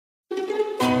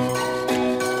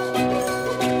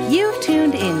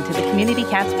Community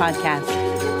Cats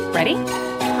podcast. Ready?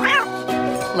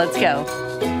 Let's go.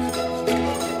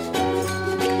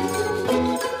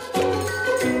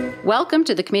 Welcome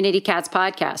to the Community Cats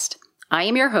podcast. I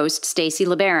am your host, Stacy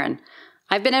LeBaron.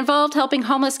 I've been involved helping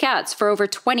homeless cats for over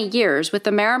 20 years with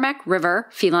the Merrimack River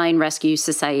Feline Rescue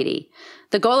Society.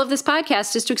 The goal of this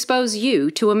podcast is to expose you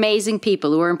to amazing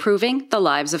people who are improving the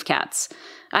lives of cats.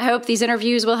 I hope these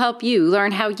interviews will help you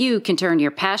learn how you can turn your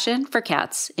passion for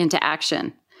cats into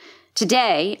action.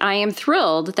 Today, I am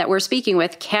thrilled that we're speaking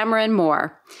with Cameron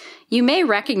Moore. You may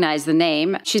recognize the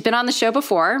name. She's been on the show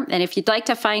before, and if you'd like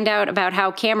to find out about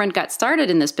how Cameron got started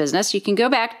in this business, you can go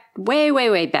back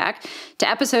way back to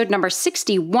episode number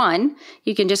 61.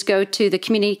 You can just go to the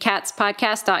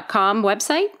communitycatspodcast.com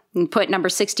website and put number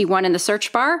 61 in the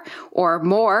search bar or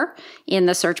more in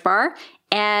the search bar,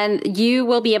 and you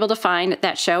will be able to find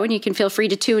that show, and you can feel free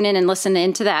to tune in and listen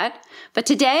into that. But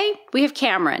today, we have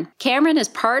Cameron. Cameron is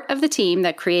part of the team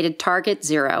that created Target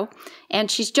Zero,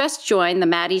 and she's just joined the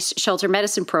Maddie's Shelter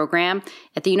Medicine Program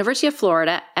at the University of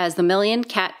Florida as the Million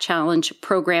Cat Challenge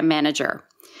Program Manager.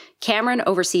 Cameron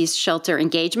oversees shelter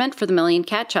engagement for the Million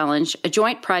Cat Challenge, a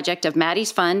joint project of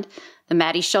Maddie's Fund, the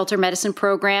Maddie's Shelter Medicine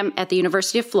Program at the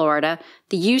University of Florida,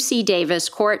 the UC Davis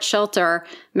Court Shelter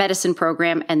Medicine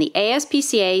Program, and the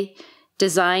ASPCA,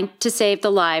 designed to save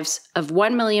the lives of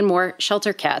 1 million more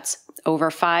shelter cats over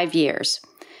 5 years.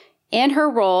 In her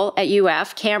role at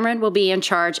UF, Cameron will be in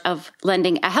charge of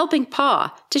lending a helping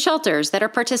paw to shelters that are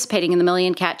participating in the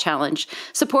Million Cat Challenge,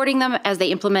 supporting them as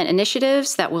they implement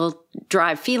initiatives that will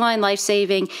drive feline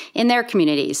life-saving in their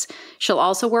communities. She'll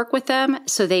also work with them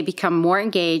so they become more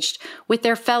engaged with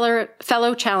their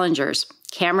fellow challengers.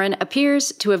 Cameron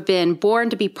appears to have been born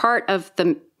to be part of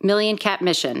the Million Cat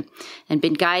mission and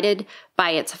been guided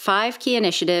by its 5 key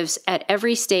initiatives at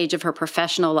every stage of her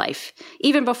professional life,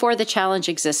 even before the challenge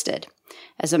existed.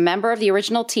 As a member of the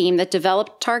original team that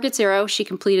developed Target Zero, she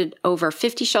completed over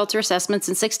 50 shelter assessments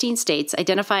in 16 states,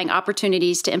 identifying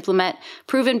opportunities to implement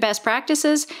proven best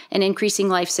practices and increasing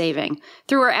life-saving.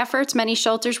 Through her efforts, many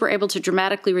shelters were able to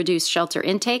dramatically reduce shelter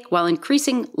intake while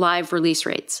increasing live release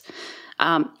rates,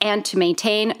 and to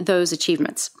maintain those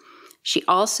achievements. She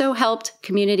also helped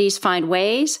communities find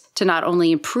ways to not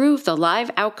only improve the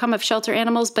live outcome of shelter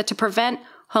animals, but to prevent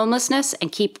homelessness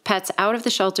and keep pets out of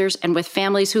the shelters and with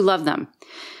families who love them.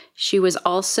 She was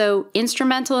also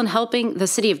instrumental in helping the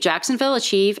city of Jacksonville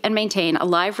achieve and maintain a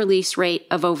live release rate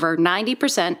of over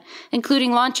 90%,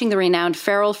 including launching the renowned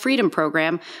Feral Freedom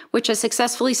Program, which has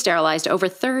successfully sterilized over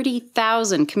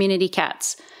 30,000 community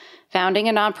cats. Founding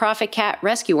a nonprofit cat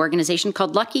rescue organization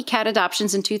called Lucky Cat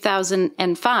Adoptions in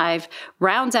 2005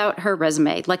 rounds out her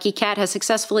resume. Lucky Cat has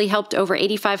successfully helped over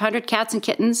 8,500 cats and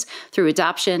kittens through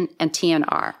adoption and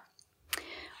TNR.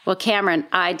 Well, Cameron,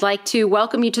 I'd like to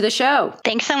welcome you to the show.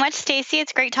 Thanks so much, Stacy.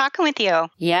 It's great talking with you.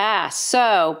 Yeah.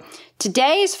 So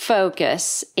today's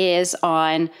focus is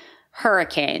on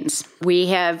hurricanes. We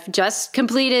have just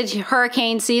completed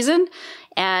hurricane season.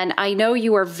 And I know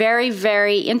you are very,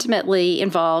 very intimately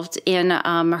involved in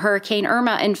Hurricane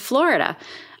Irma in Florida.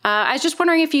 I was just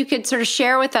wondering if you could sort of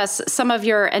share with us some of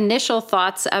your initial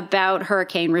thoughts about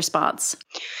hurricane response.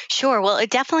 Sure. Well, it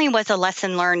definitely was a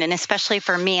lesson learned, and especially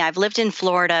for me. I've lived in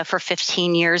Florida for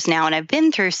 15 years now, and I've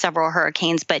been through several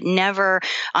hurricanes, but never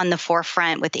on the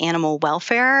forefront with animal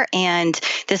welfare. And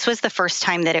this was the first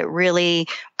time that it really,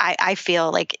 I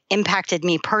feel like, impacted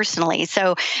me personally.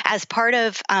 So as part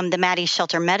of the Maddie's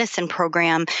Shelter Medicine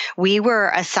Program, we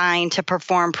were assigned to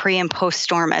perform pre- and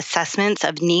post-storm assessments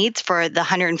of needs for the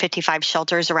 155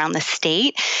 shelters around the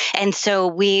state. And so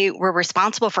we were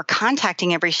responsible for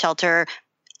contacting every shelter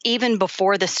even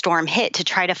before the storm hit to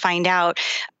try to find out,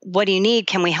 what do you need?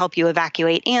 Can we help you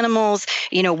evacuate animals?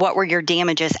 What were your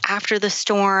damages after the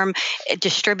storm?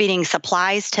 Distributing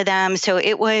supplies to them. So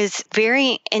it was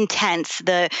very intense.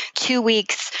 The 2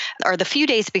 weeks or the few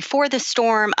days before the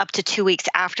storm up to 2 weeks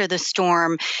after the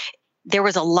storm, there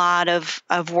was a lot of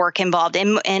work involved,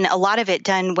 and a lot of it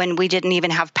done when we didn't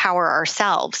even have power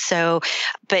ourselves. So,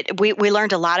 but we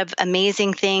learned a lot of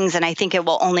amazing things, and I think it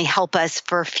will only help us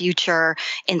for future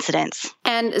incidents.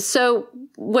 And so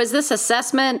was this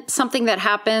assessment something that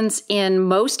happens in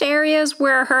most areas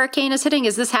where a hurricane is hitting?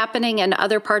 Is this happening in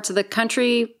other parts of the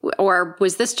country, or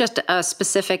was this just a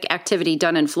specific activity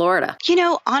done in Florida?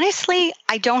 Honestly,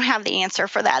 I don't have the answer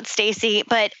for that, Stacy,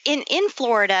 but in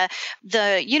Florida,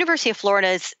 the University of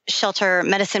Florida's shelter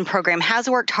medicine program has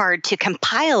worked hard to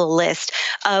compile a list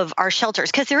of our shelters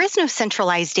because there is no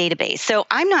centralized database. So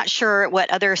I'm not sure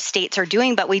what other states are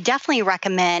doing, but we definitely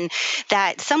recommend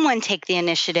that someone take the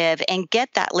initiative and get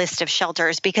that list of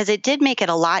shelters because it did make it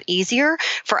a lot easier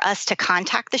for us to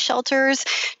contact the shelters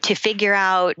to figure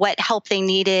out what help they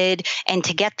needed and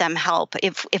to get them help.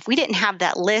 If we didn't have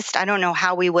that list, I don't know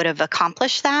how we would have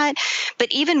accomplished that.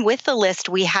 But even with the list,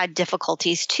 we had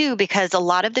difficulties too because a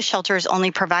lot of the shelters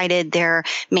only provided their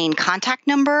main contact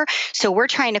number. So we're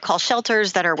trying to call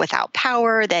shelters that are without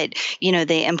power, that,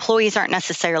 the employees aren't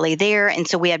necessarily there. And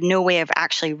so we have no way of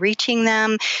actually reaching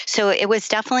them. So it was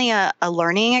definitely a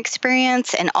learning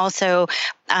experience and also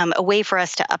a way for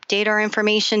us to update our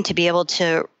information to be able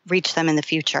to reach them in the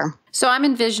future. So I'm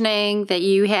envisioning that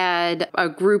you had a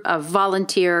group of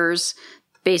volunteers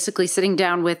basically sitting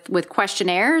down with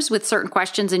questionnaires with certain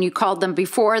questions, and you called them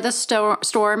before the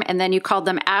storm, and then you called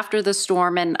them after the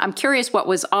storm. And I'm curious what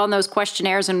was on those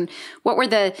questionnaires and what were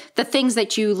the things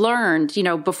that you learned,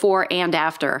 before and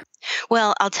after?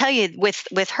 Well, I'll tell you,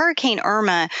 with Hurricane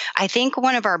Irma, I think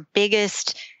one of our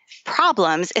biggest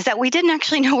problems is that we didn't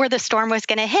actually know where the storm was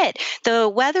going to hit. The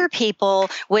weather people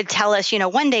would tell us,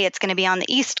 one day it's going to be on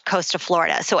the east coast of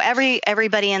Florida. So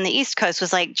everybody on the east coast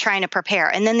was like trying to prepare.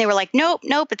 And then they were like, nope,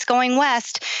 it's going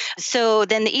west. So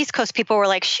then the east coast people were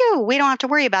like, shoo, we don't have to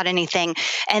worry about anything.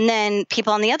 And then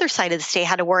people on the other side of the state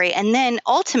had to worry. And then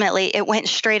ultimately it went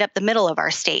straight up the middle of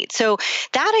our state. So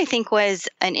that I think was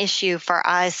an issue for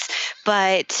us.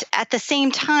 But at the same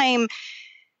time,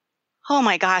 oh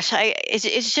my gosh,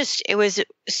 it was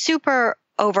super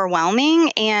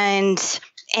overwhelming. And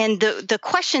the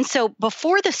question, so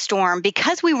before the storm,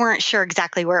 because we weren't sure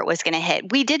exactly where it was going to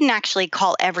hit, we didn't actually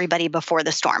call everybody before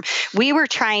the storm. We were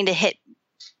trying to hit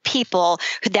people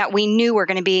that we knew were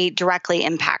going to be directly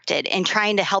impacted and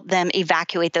trying to help them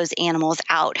evacuate those animals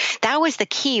out. That was the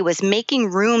key, was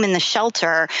making room in the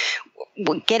shelter,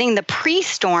 getting the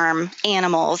pre-storm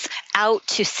animals out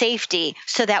to safety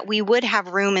so that we would have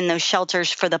room in those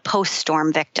shelters for the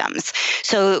post-storm victims.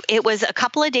 So it was a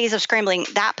couple of days of scrambling.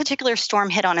 That particular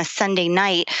storm hit on a Sunday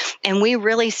night, and we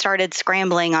really started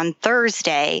scrambling on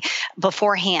Thursday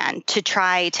beforehand to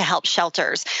try to help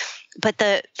shelters. But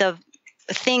the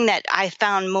thing that I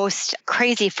found most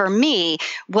crazy for me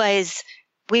was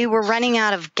we were running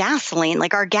out of gasoline,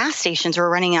 like our gas stations were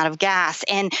running out of gas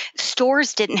and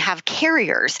stores didn't have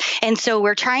carriers. And so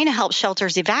we're trying to help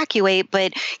shelters evacuate.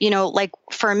 But, like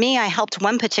for me, I helped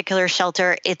one particular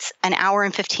shelter. It's an hour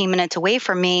and 15 minutes away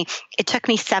from me. It took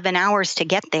me 7 hours to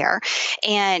get there.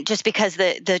 And just because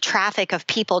the traffic of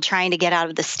people trying to get out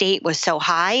of the state was so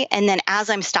high. And then as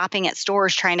I'm stopping at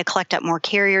stores trying to collect up more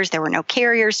carriers, there were no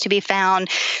carriers to be found.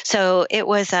 So it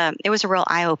was a real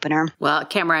eye opener. Well,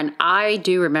 Cameron, I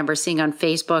do remember seeing on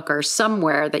Facebook or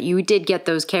somewhere that you did get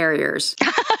those carriers.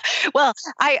 Well,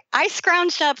 I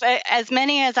scrounged up as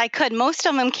many as I could. Most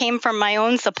of them came from my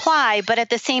own supply, but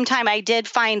at the same time, I did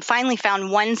finally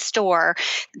found one store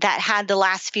that had the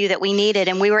last few that we needed,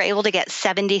 and we were able to get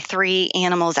 73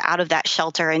 animals out of that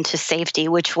shelter into safety,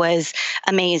 which was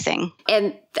amazing.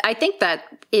 And I think that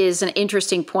is an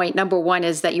interesting point. Number one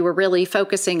is that you were really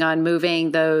focusing on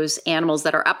moving those animals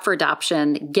that are up for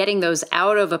adoption, getting those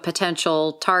out of a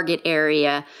potential target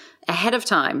area ahead of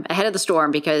time, ahead of the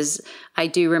storm, because I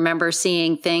do remember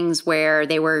seeing things where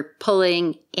they were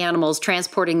pulling animals,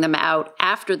 transporting them out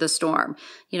after the storm.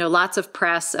 Lots of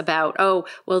press about, oh,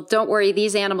 well, don't worry,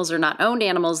 these animals are not owned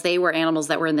animals. They were animals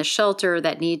that were in the shelter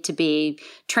that need to be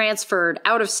transferred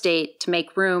out of state to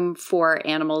make room for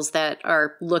animals that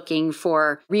are looking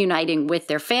for reuniting with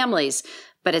their families.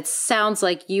 But it sounds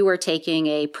like you are taking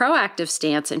a proactive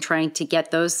stance and trying to get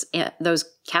those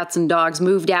cats and dogs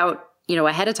moved out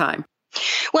ahead of time.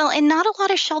 Well, and not a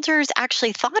lot of shelters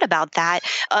actually thought about that,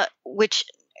 which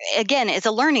again is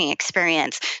a learning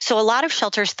experience. So a lot of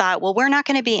shelters thought, well, we're not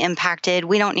going to be impacted.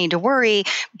 We don't need to worry.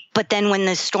 But then when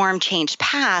the storm changed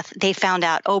path, they found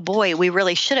out, oh boy, we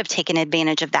really should have taken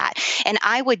advantage of that. And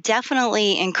I would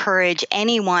definitely encourage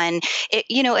anyone,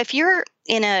 if you're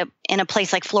in a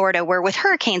place like Florida, where with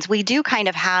hurricanes, we do kind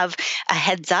of have a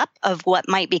heads up of what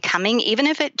might be coming. Even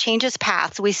if it changes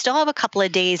paths, we still have a couple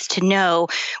of days to know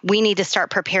we need to start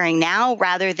preparing now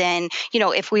rather than,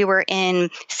 if we were in,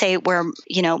 say, where,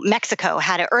 Mexico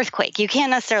had an earthquake. You can't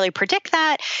necessarily predict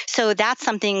that. So that's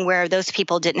something where those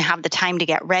people didn't have the time to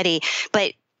get ready.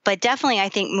 But But definitely, I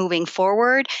think moving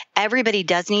forward, everybody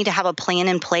does need to have a plan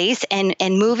in place, and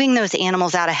moving those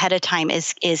animals out ahead of time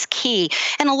is key.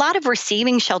 And a lot of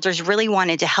receiving shelters really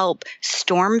wanted to help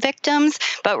storm victims.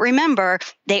 But remember,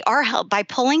 they are helped by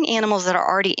pulling animals that are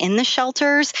already in the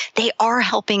shelters. They are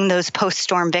helping those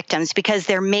post-storm victims because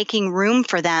they're making room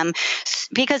for them,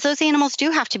 because those animals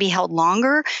do have to be held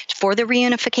longer for the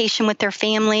reunification with their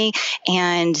family.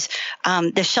 And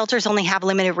the shelters only have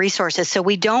limited resources. So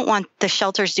we don't want the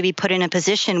shelters to be put in a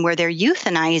position where they're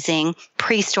euthanizing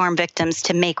pre-storm victims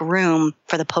to make room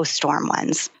for the post-storm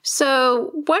ones.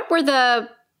 So what were the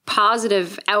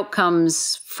positive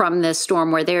outcomes from this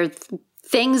storm? Were there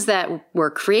things that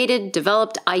were created,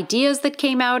 developed, ideas that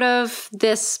came out of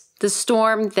the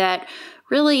storm that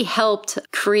really helped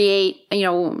create,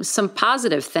 some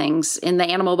positive things in the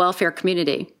animal welfare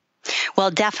community? Well,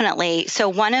 definitely. So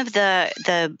one of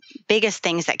the biggest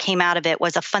things that came out of it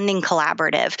was a funding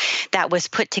collaborative that was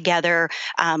put together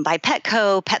by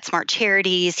Petco, PetSmart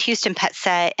Charities, Houston Pet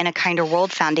Set, and A Kinder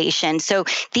World Foundation. So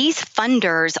these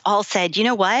funders all said, you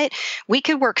know what, we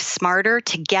could work smarter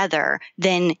together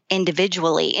than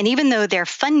individually. And even though they're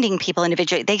funding people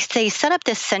individually, they set up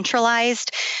this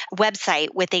centralized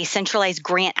website with a centralized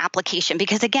grant application.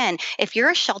 Because again, if you're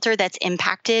a shelter that's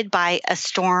impacted by a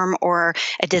storm or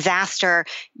a disaster,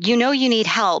 you need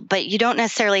help, but you don't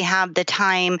necessarily have the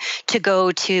time to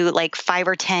go to like 5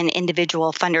 or 10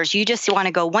 individual funders. You just want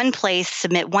to go one place,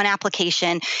 submit one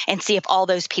application, and see if all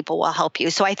those people will help you.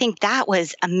 So I think that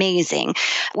was amazing.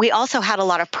 We also had a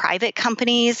lot of private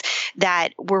companies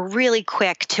that were really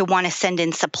quick to want to send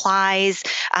in supplies.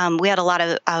 We had a lot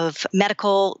of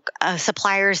medical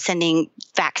suppliers sending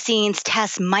vaccines,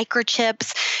 tests,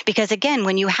 microchips, because again,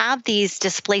 when you have these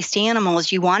displaced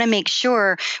animals, you want to make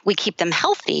sure we keep them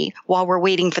healthy while we're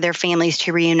waiting for their families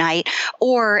to reunite.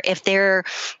 Or if they're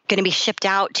going to be shipped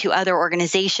out to other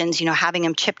organizations, having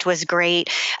them chipped was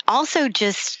great. Also,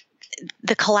 just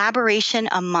the collaboration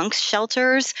amongst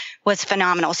shelters was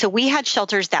phenomenal. So we had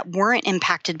shelters that weren't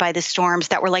impacted by the storms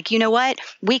that were like, you know what,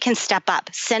 we can step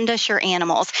up, send us your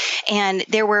animals. And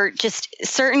there were just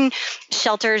certain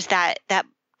shelters that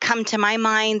come to my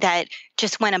mind that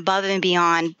just went above and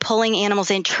beyond, pulling animals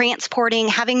in, transporting,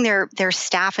 having their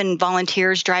staff and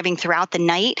volunteers driving throughout the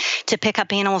night to pick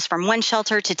up animals from one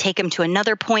shelter to take them to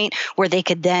another point where they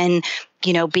could then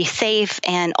be safe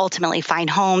and ultimately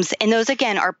find homes. And those,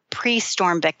 again, are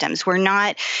pre-storm victims.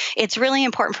 It's really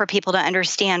important for people to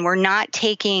understand we're not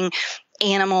taking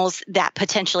animals that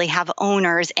potentially have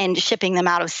owners and shipping them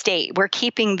out of state. We're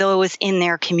keeping those in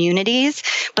their communities.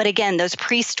 But again, those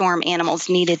pre-storm animals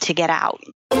needed to get out.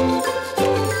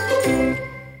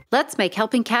 Let's make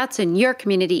helping cats in your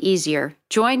community easier.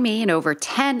 Join me and over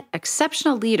 10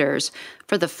 exceptional leaders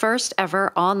for the first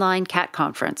ever online cat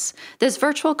conference. This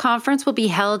virtual conference will be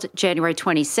held January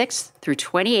 26th through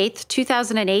 28th,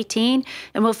 2018,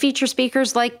 and will feature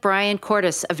speakers like Brian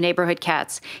Cordes of Neighborhood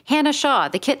Cats, Hannah Shaw,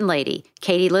 the Kitten Lady,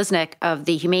 Katie Lisnick of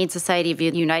the Humane Society of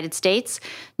the United States,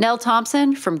 Nell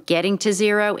Thompson from Getting to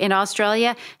Zero in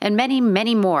Australia, and many,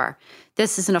 many more.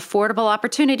 This is an affordable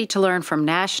opportunity to learn from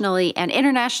nationally and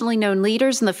internationally known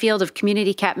leaders in the field of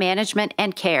community cat management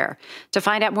and care. To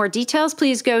find out more details,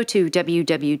 please go to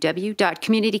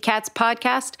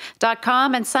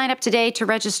www.communitycatspodcast.com and sign up today to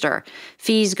register.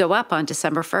 Fees go up on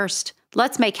December 1st.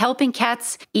 Let's make helping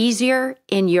cats easier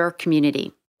in your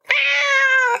community.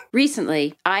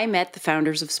 Recently, I met the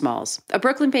founders of Smalls, a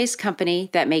Brooklyn-based company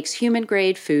that makes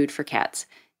human-grade food for cats.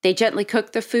 They gently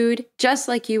cook the food just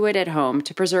like you would at home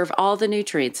to preserve all the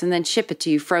nutrients and then ship it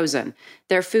to you frozen.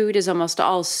 Their food is almost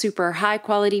all super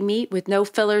high-quality meat with no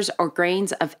fillers or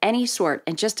grains of any sort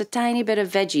and just a tiny bit of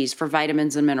veggies for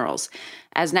vitamins and minerals.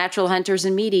 As natural hunters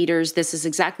and meat eaters, this is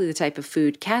exactly the type of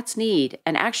food cats need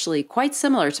and actually quite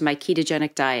similar to my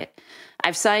ketogenic diet.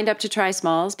 I've signed up to try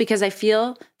Smalls because I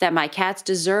feel that my cats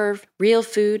deserve real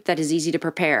food that is easy to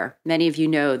prepare. Many of you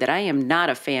know that I am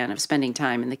not a fan of spending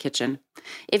time in the kitchen.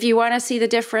 If you want to see the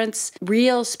difference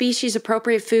real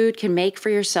species-appropriate food can make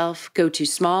for yourself, go to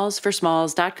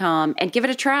smallsforsmalls.com and give it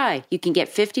a try. You can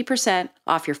get 50%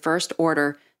 off your first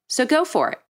order, so go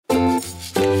for it.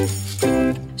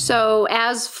 So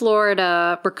as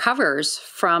Florida recovers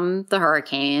from the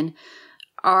hurricane,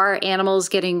 are animals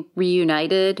getting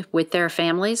reunited with their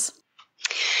families?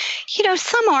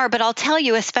 Some are, but I'll tell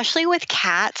you, especially with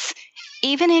cats,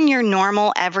 even in your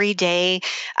normal everyday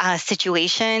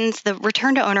situations, the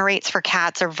return to owner rates for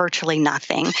cats are virtually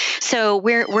nothing. So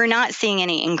we're not seeing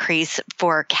any increase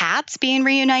for cats being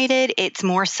reunited. It's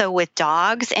more so with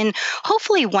dogs, and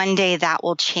hopefully one day that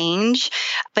will change.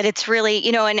 But it's really,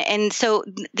 and so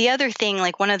the other thing,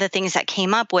 like one of the things that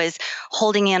came up was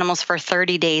holding animals for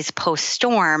 30 days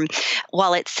post-storm.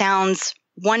 While it sounds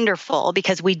wonderful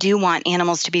because we do want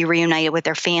animals to be reunited with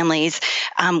their families,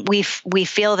 we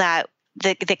feel that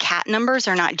the cat numbers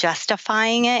are not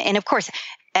justifying it. And of course,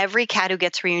 every cat who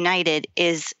gets reunited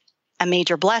is a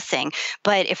major blessing.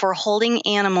 But if we're holding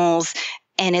animals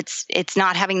and it's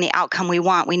not having the outcome we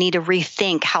want, we need to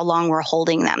rethink how long we're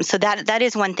holding them. So that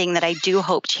is one thing that I do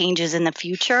hope changes in the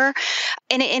future.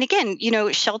 And again,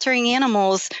 sheltering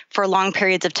animals for long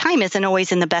periods of time isn't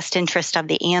always in the best interest of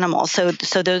the animal. So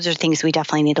those are things we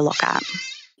definitely need to look at.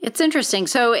 It's interesting.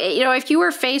 So, if you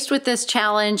were faced with this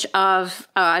challenge of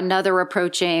another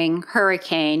approaching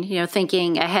hurricane,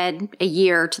 thinking ahead a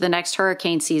year to the next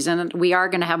hurricane season, we are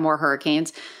going to have more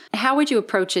hurricanes. How would you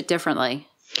approach it differently?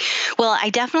 Well, I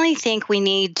definitely think we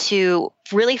need to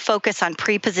really focus on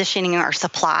pre-positioning our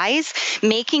supplies,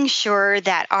 making sure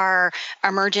that our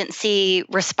emergency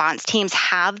response teams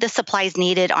have the supplies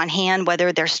needed on hand,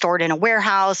 whether they're stored in a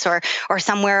warehouse or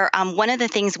somewhere. One of the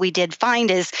things we did find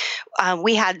is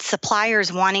we had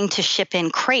suppliers wanting to ship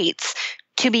in crates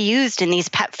to be used in these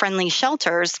pet-friendly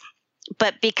shelters,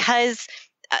 but because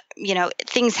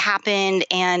things happened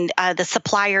and the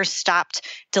suppliers stopped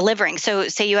delivering. So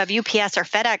say you have UPS or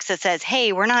FedEx that says,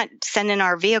 hey, we're not sending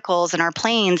our vehicles and our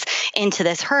planes into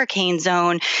this hurricane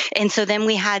zone. And so then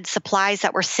we had supplies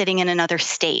that were sitting in another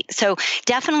state. So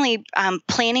definitely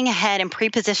planning ahead and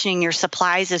pre-positioning your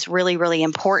supplies is really, really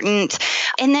important.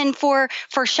 And then for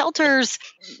shelters,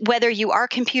 whether you are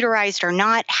computerized or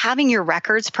not, having your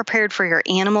records prepared for your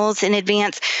animals in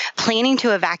advance, planning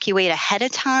to evacuate ahead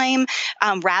of time,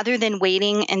 rather than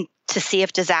waiting and to see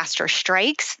if disaster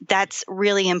strikes, that's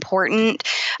really important.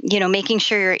 Making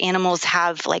sure your animals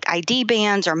have like ID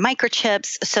bands or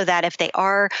microchips so that if they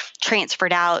are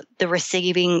transferred out, the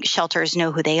receiving shelters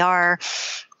know who they are.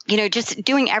 Just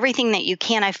doing everything that you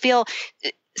can. I feel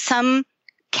some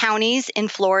counties in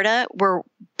Florida were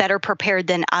better prepared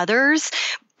than others.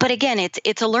 But again,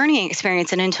 it's a learning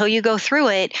experience. And until you go through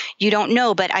it, you don't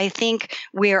know. But I think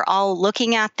we're all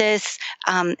looking at this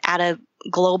at a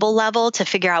global level to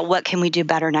figure out what can we do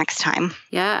better next time.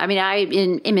 Yeah. I mean,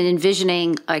 I'm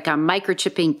envisioning like a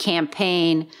microchipping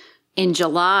campaign in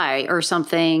July or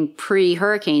something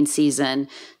pre-hurricane season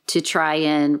to try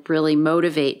and really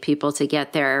motivate people to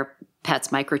get their pets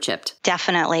microchipped.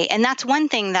 Definitely. And that's one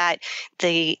thing that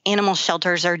the animal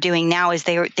shelters are doing now is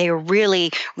they're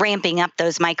really ramping up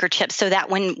those microchips so that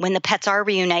when the pets are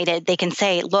reunited, they can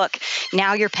say, look,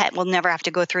 now your pet will never have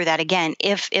to go through that again.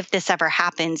 If this ever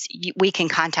happens, we can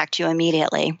contact you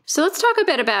immediately. So let's talk a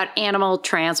bit about animal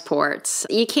transports.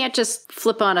 You can't just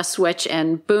flip on a switch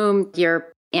and boom,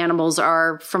 your animals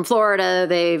are from Florida.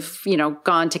 They've,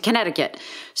 gone to Connecticut.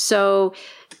 So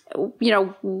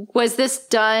was this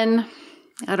done,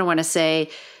 I don't want to say,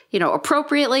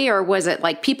 appropriately, or was it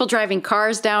like people driving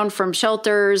cars down from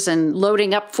shelters and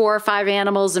loading up 4 or 5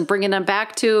 animals and bringing them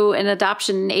back to an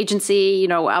adoption agency,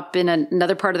 up in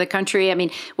another part of the country? I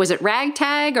mean, was it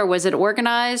ragtag or was it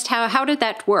organized? How did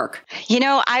that work?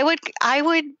 I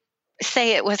would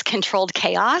say it was controlled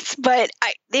chaos, but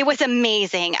it was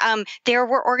amazing. There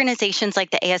were organizations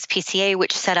like the ASPCA,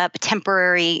 which set up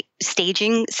temporary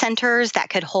staging centers that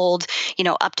could hold,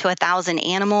 up to 1,000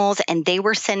 animals, and they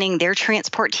were sending their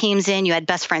transport teams in. You had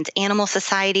Best Friends Animal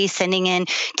Society sending in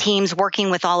teams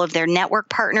working with all of their network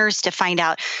partners to find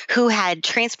out who had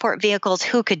transport vehicles,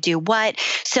 who could do what.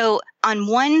 So on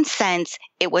one sense,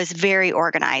 it was very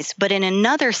organized, but in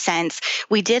another sense,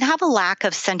 we did have a lack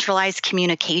of centralized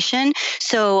communication.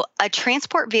 So a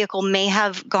transport vehicle may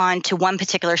have gone to one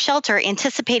particular shelter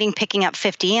anticipating picking up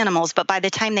 50 animals, but by the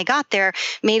time they got there,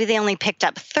 maybe they only picked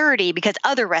up 30 because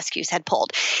other rescues had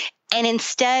pulled. And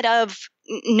instead of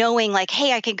knowing like,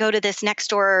 hey, I could go to this next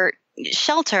door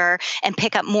shelter and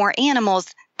pick up more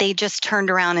animals, they just turned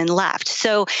around and left.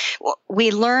 So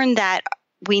we learned that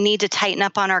we need to tighten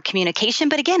up on our communication.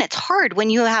 But again, it's hard when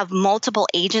you have multiple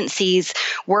agencies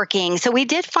working. So we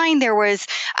did find there was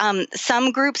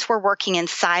some groups were working in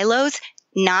silos,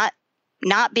 not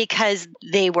because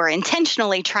they were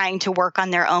intentionally trying to work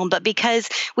on their own, but because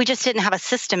we just didn't have a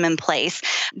system in place.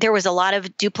 There was a lot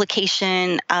of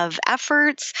duplication of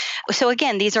efforts. So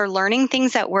again, these are learning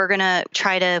things that we're going to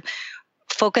try to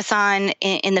focus on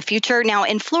in the future. Now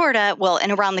in Florida, well,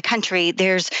 and around the country,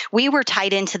 we were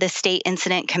tied into the state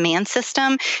incident command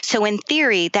system. So in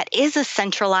theory, that is a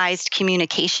centralized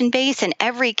communication base, and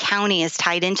every county is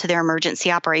tied into their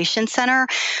emergency operations center.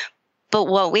 But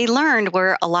what we learned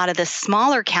were a lot of the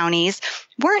smaller counties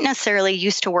weren't necessarily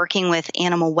used to working with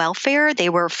animal welfare. They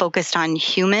were focused on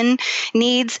human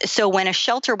needs. So when a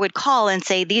shelter would call and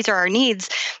say, these are our needs,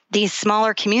 these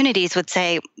smaller communities would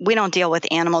say, we don't deal with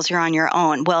animals, you're on your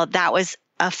own. Well, that was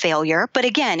a failure. But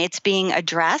again, it's being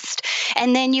addressed.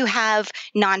 And then you have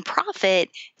nonprofit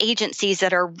agencies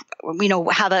that are,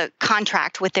 have a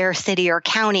contract with their city or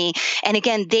county. And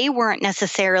again, they weren't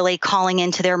necessarily calling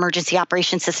into their emergency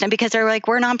operations system because they're like,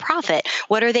 we're nonprofit.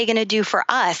 What are they going to do for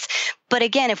us? But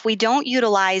again, if we don't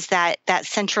utilize that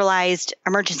centralized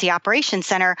emergency operations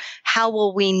center, how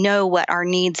will we know what our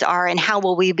needs are and how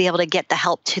will we be able to get the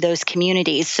help to those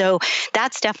communities? So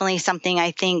that's definitely something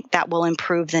I think that will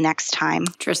improve the next time.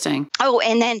 Interesting. Oh,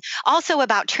 and then also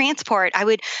about transport, I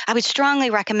would strongly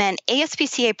recommend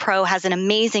ASPCA Pro has an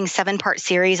amazing 7-part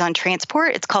series on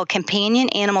transport. It's called Companion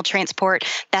Animal Transport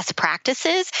Best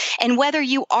Practices. And whether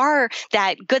you are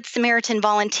that Good Samaritan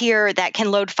volunteer that can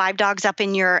load 5 dogs up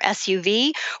in your SUV,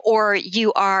 or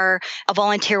you are a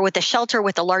volunteer with a shelter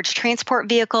with a large transport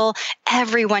vehicle,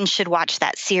 everyone should watch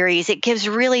that series. It gives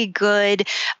really good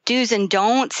do's and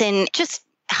don'ts and just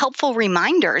helpful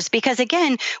reminders because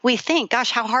again, we think, gosh,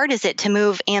 how hard is it to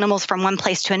move animals from one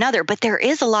place to another? But there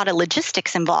is a lot of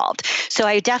logistics involved. So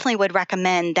I definitely would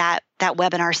recommend that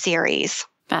webinar series.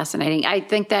 Fascinating. I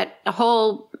think that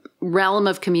whole realm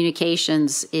of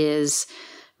communications is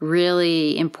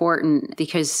really important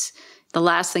because the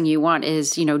last thing you want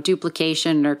is,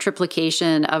 duplication or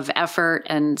triplication of effort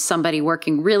and somebody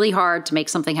working really hard to make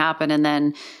something happen and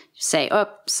then say, oh,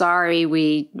 sorry,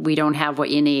 we don't have what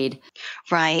you need.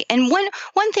 Right. And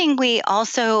one thing we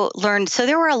also learned, so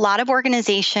there were a lot of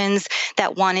organizations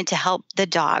that wanted to help the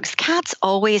dogs. Cats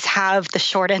always have the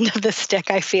short end of the stick,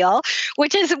 I feel,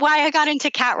 which is why I got into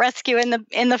cat rescue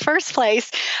in the first place.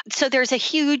 So there's a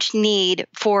huge need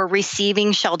for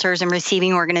receiving shelters and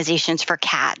receiving organizations for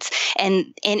cats.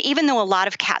 And even though a lot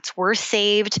of cats were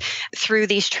saved through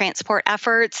these transport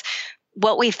efforts,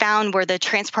 what we found were the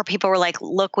transport people were like,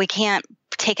 look, we can't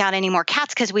take out any more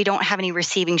cats because we don't have any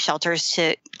receiving shelters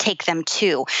to take them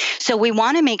to. So we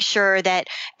want to make sure that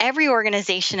every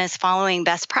organization is following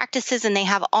best practices and they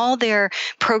have all their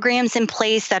programs in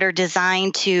place that are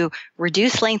designed to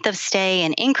reduce length of stay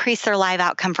and increase their live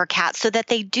outcome for cats so that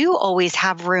they do always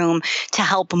have room to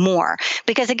help more.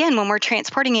 Because again, when we're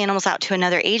transporting animals out to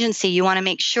another agency, you want to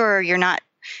make sure you're not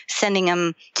sending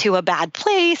them to a bad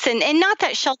place. And not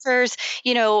that shelters,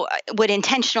 would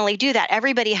intentionally do that.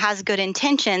 Everybody has good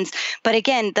intentions. But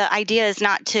again, the idea is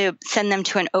not to send them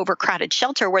to an overcrowded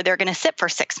shelter where they're going to sit for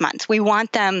 6 months. We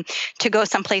want them to go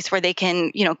someplace where they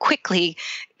can, quickly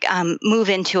move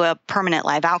into a permanent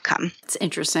live outcome. It's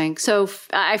interesting. So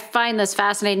I find this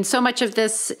fascinating. So much of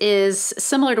this is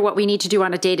similar to what we need to do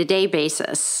on a day-to-day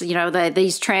basis.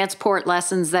 These transport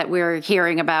lessons that we're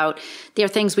hearing about, they're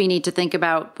things we need to think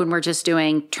about when we're just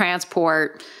doing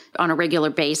transport on a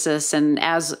regular basis. And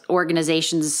as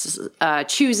organizations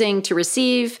choosing to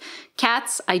receive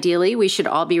cats, ideally, we should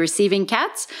all be receiving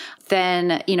cats.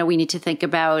 Then, we need to think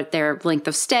about their length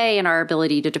of stay and our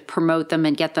ability to promote them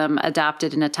and get them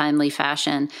adopted in a timely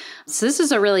fashion. So this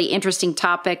is a really interesting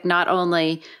topic, not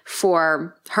only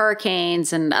for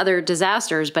hurricanes and other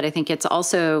disasters, but I think it's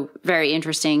also very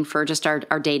interesting for just our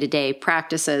day-to-day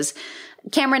practices.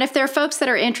 Cameron, if there are folks that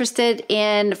are interested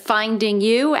in finding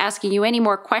you, asking you any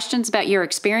more questions about your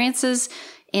experiences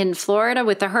in Florida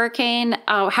with the hurricane,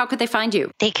 how could they find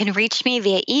you? They can reach me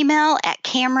via email at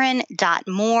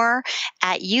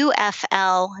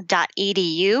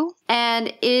cameron.moore@ufl.edu.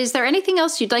 And is there anything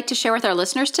else you'd like to share with our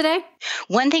listeners today?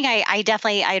 One thing I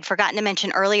had forgotten to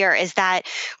mention earlier is that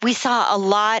we saw a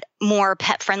lot more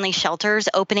pet-friendly shelters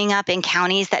opening up in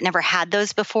counties that never had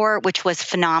those before, which was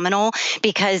phenomenal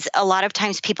because a lot of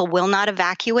times people will not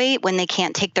evacuate when they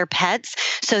can't take their pets.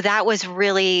 So that was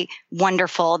really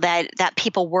wonderful that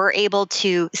people were able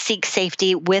to seek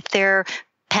safety with their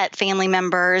pet family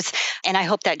members. And I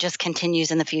hope that just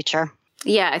continues in the future.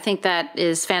 Yeah, I think that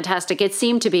is fantastic. It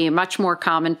seemed to be much more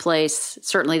commonplace,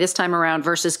 certainly this time around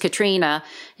versus Katrina.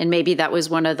 And maybe that was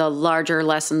one of the larger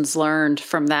lessons learned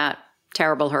from that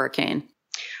terrible hurricane.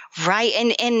 Right.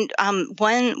 And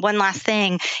one last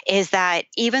thing is that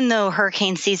even though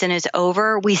hurricane season is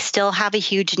over, we still have a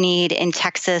huge need in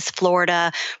Texas,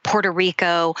 Florida, Puerto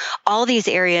Rico, all these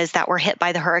areas that were hit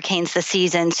by the hurricanes this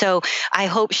season. So I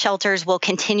hope shelters will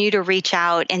continue to reach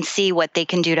out and see what they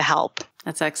can do to help.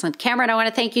 That's excellent. Cameron, I want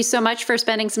to thank you so much for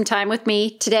spending some time with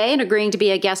me today and agreeing to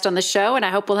be a guest on the show. And I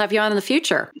hope we'll have you on in the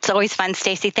future. It's always fun,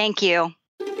 Stacey. Thank you.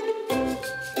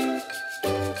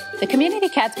 The Community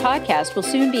Cats podcast will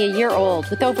soon be a year old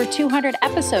with over 200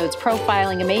 episodes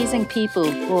profiling amazing people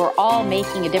who are all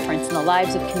making a difference in the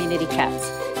lives of community cats.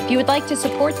 If you would like to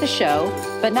support the show,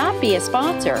 but not be a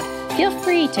sponsor, feel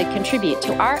free to contribute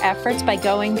to our efforts by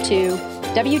going to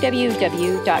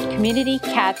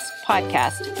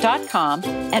www.communitycatspodcast.com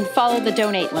and follow the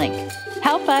donate link.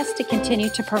 Help us to continue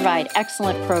to provide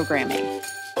excellent programming.